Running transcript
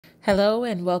Hello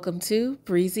and welcome to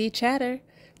Breezy Chatter.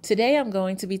 Today I'm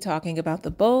going to be talking about the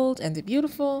bold and the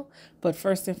beautiful, but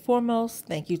first and foremost,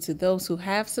 thank you to those who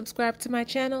have subscribed to my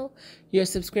channel. Your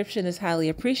subscription is highly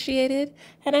appreciated,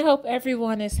 and I hope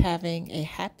everyone is having a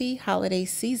happy holiday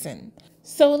season.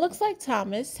 So it looks like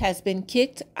Thomas has been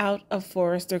kicked out of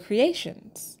Forrester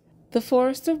Creations. The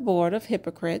Forrester Board of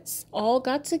Hypocrites all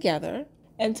got together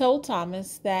and told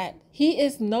Thomas that he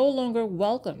is no longer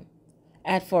welcome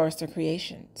at Forrester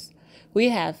Creations. We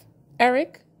have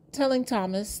Eric telling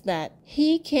Thomas that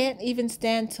he can't even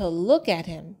stand to look at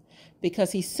him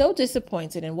because he's so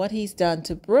disappointed in what he's done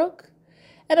to Brooke.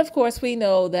 And of course, we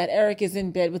know that Eric is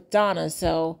in bed with Donna,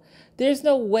 so there's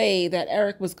no way that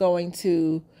Eric was going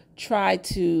to try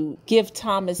to give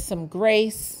Thomas some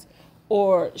grace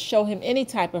or show him any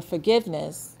type of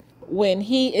forgiveness when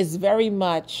he is very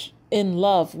much in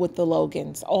love with the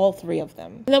Logans, all three of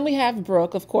them. And then we have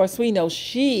Brooke. Of course, we know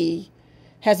she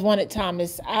has wanted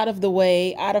Thomas out of the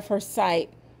way, out of her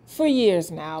sight for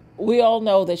years now. We all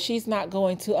know that she's not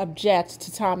going to object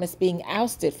to Thomas being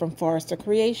ousted from Forrester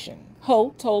Creation.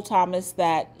 Hope told Thomas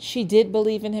that she did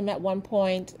believe in him at one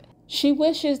point. She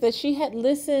wishes that she had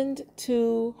listened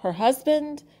to her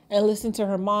husband and listened to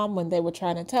her mom when they were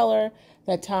trying to tell her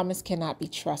that Thomas cannot be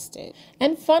trusted.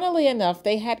 And funnily enough,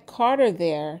 they had Carter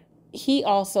there. He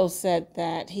also said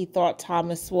that he thought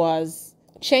Thomas was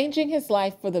changing his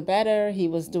life for the better. He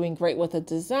was doing great with the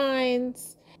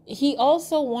designs. He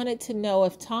also wanted to know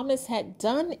if Thomas had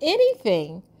done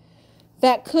anything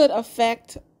that could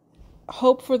affect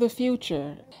hope for the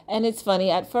future. And it's funny,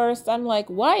 at first I'm like,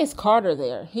 why is Carter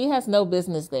there? He has no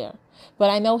business there. But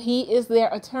I know he is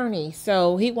their attorney,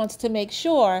 so he wants to make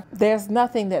sure there's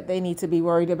nothing that they need to be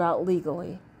worried about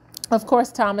legally. Of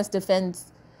course, Thomas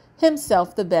defends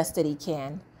himself the best that he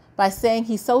can by saying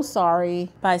he's so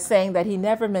sorry, by saying that he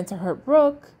never meant to hurt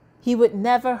Brooke, he would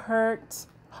never hurt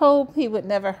Hope, he would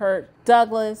never hurt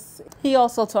Douglas. He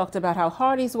also talked about how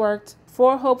hard he's worked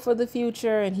for Hope for the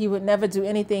future, and he would never do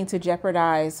anything to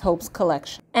jeopardize Hope's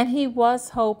collection. And he was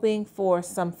hoping for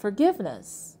some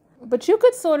forgiveness. But you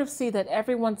could sort of see that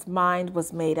everyone's mind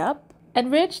was made up. And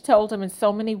Ridge told him in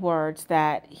so many words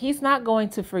that he's not going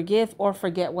to forgive or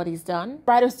forget what he's done.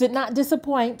 Writers did not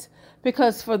disappoint,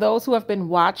 because for those who have been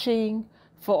watching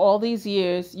for all these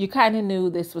years, you kind of knew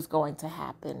this was going to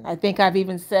happen. I think I've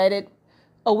even said it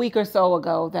a week or so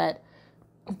ago that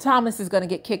Thomas is going to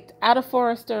get kicked out of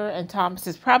Forrester, and Thomas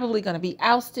is probably going to be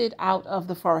ousted out of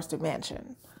the Forrester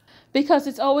mansion. Because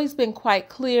it's always been quite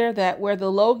clear that where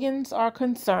the Logans are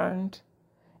concerned,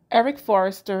 Eric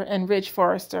Forrester and Ridge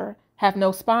Forrester have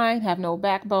no spine, have no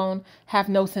backbone, have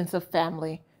no sense of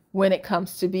family when it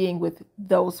comes to being with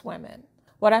those women.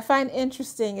 What I find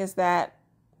interesting is that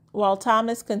while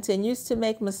Thomas continues to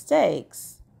make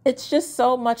mistakes, it's just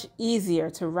so much easier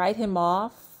to write him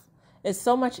off. It's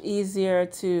so much easier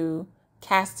to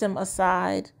cast him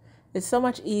aside. It's so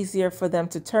much easier for them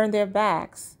to turn their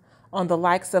backs on the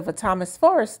likes of a Thomas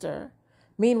Forrester.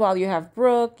 Meanwhile, you have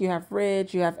Brooke, you have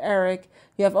Ridge, you have Eric,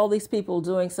 you have all these people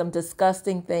doing some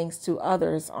disgusting things to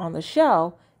others on the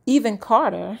show, even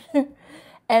Carter.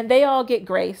 And they all get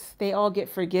grace, they all get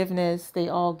forgiveness, they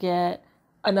all get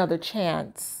another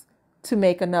chance to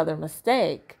make another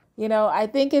mistake. You know, I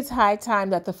think it's high time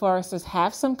that the Forresters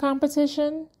have some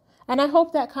competition, and I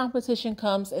hope that competition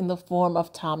comes in the form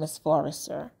of Thomas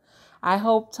Forrester. I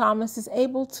hope Thomas is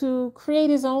able to create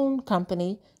his own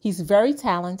company. He's very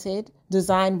talented,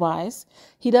 design-wise.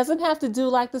 He doesn't have to do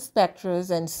like the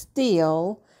Spectras and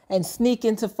steal and sneak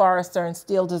into Forrester and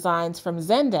steal designs from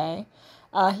Zenday.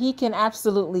 He can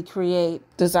absolutely create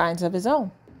designs of his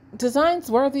own. Designs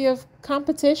worthy of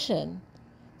competition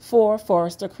for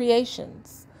Forrester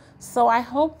Creations. So I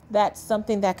hope that's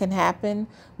something that can happen.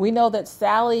 We know that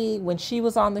Sally, when she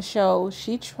was on the show,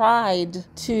 she tried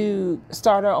to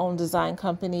start her own design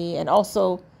company and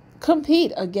also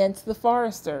compete against the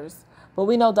Forresters. But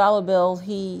we know Dollar Bill,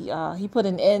 he put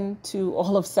an end to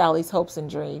all of Sally's hopes and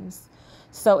dreams.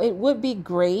 So it would be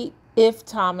great if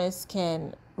Thomas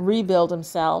can rebuild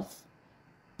himself,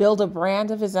 build a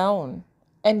brand of his own,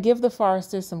 and give the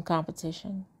Forresters some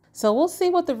competition. So we'll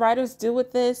see what the writers do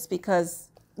with this, because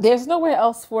there's nowhere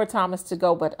else for Thomas to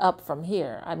go but up from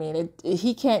here. I mean,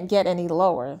 he can't get any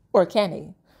lower, or can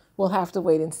he? We'll have to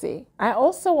wait and see. I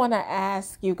also want to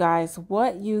ask you guys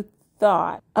what you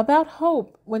thought about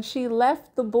Hope when she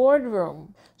left the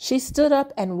boardroom. She stood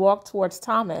up and walked towards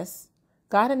Thomas,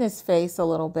 got in his face a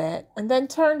little bit, and then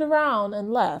turned around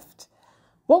and left.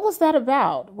 What was that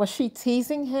about? Was she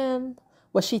teasing him?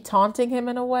 Was she taunting him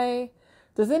in a way?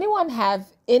 Does anyone have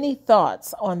any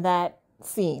thoughts on that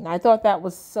scene? I thought that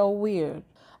was so weird.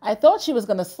 I thought she was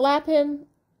going to slap him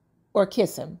or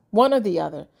kiss him, one or the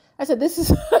other. I said, this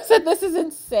is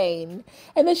insane.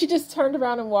 And then she just turned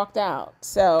around and walked out.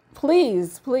 So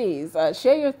please, please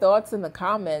share your thoughts in the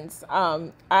comments.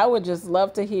 I would just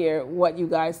love to hear what you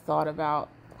guys thought about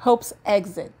Hope's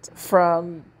exit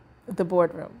from the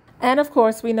boardroom. And of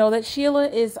course, we know that Sheila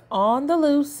is on the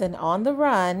loose and on the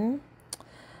run.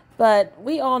 But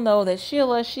we all know that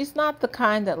Sheila, she's not the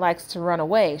kind that likes to run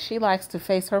away. She likes to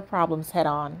face her problems head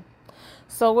on.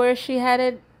 So where is she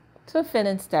headed? To Finn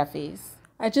and Steffi's.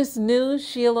 I just knew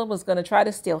Sheila was going to try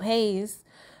to steal Hayes,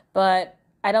 but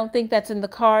I don't think that's in the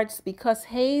cards because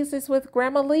Hayes is with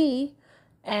Grandma Lee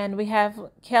and we have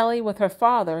Kelly with her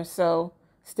father. So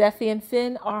Steffi and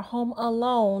Finn are home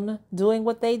alone doing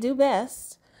what they do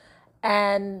best.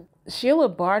 And Sheila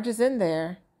barges in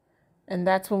there. And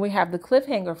that's when we have the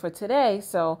cliffhanger for today.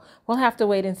 So we'll have to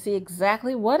wait and see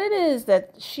exactly what it is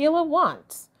that Sheila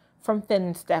wants from Finn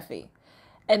and Steffi.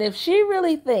 And if she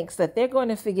really thinks that they're going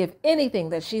to forgive anything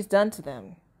that she's done to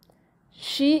them,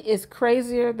 she is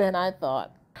crazier than I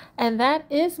thought. And that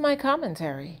is my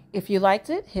commentary. If you liked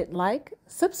it, hit like,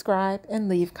 subscribe, and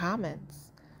leave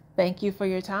comments. Thank you for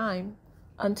your time.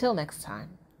 Until next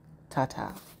time,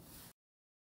 ta-ta.